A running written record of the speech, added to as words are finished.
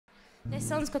This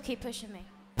song's called Keep Pushing Me.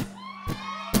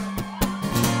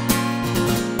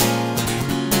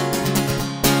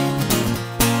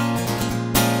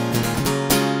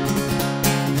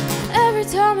 Every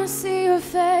time I see your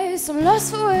face, I'm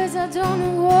lost for words, I don't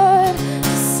know what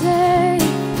to say.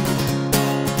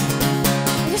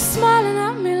 You're smiling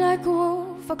at me like a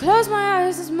wolf. I close my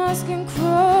eyes as my skin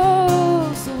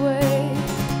crawls away.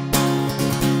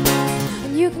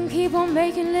 And you can keep on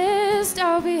making lists,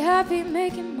 I'll be happy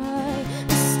making my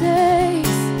mistakes.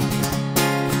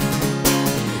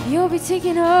 You'll be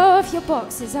ticking off your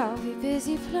boxes, I'll be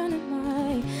busy planning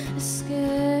my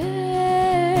escape.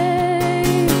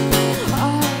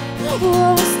 I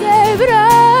won't stay, but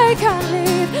I can't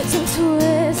leave. Some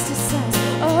twisted sense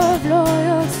of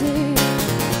loyalty.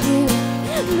 You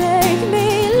make me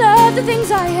love the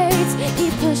things I hate.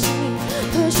 Keep pushing me,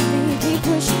 keep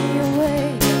pushing me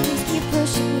away. Please keep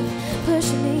pushing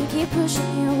me, keep pushing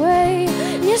me away.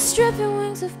 And you're stripping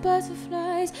wings of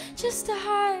butterflies just to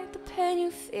hide the pain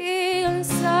you feel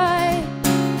inside.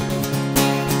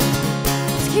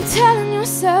 Keep telling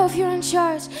yourself you're in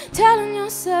charge, telling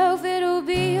yourself it'll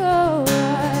be alright.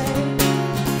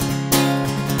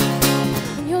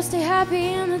 And you'll stay happy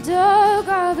in the dark,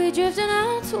 I'll be drifting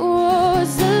out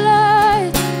towards the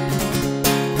light.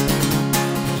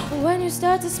 When you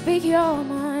start to speak your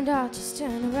mind, I'll just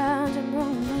turn around and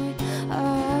roll my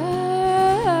eyes.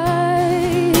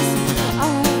 I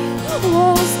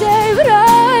won't stay, but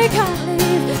I can't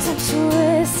leave. Some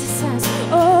twisted sense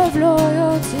of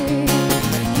loyalty.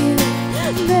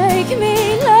 Make me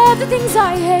love the things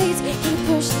I hate. Keep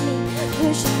pushing me,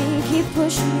 keep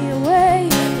pushing me away.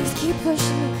 Please keep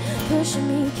pushing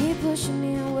me, keep pushing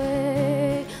me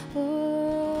away.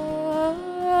 Oh,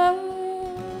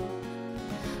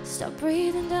 stop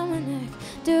breathing down my neck.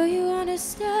 Do you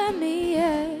understand me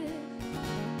yet?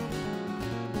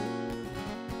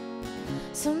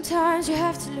 Sometimes you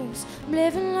have to lose. I'm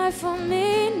living life for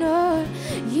me, not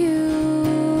you.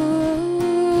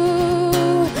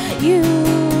 You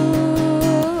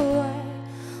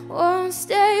won't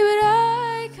stay, but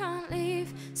I can't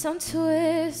leave. Some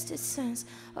twisted sense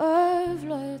of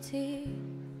loyalty.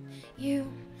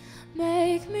 You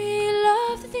make me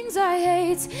love the things I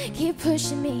hate. Keep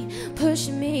pushing me,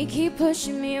 keep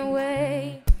pushing me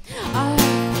away. I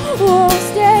won't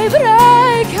stay, but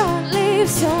I can't leave.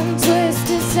 Some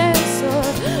twisted sense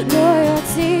of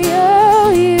loyalty.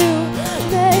 Oh, you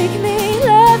make me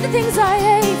love the things I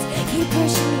hate. Keep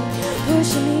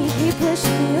pushing me, keep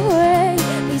pushing me away.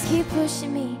 Please keep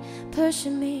pushing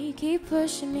me, keep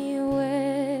pushing me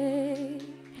away.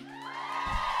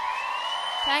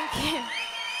 Thank you.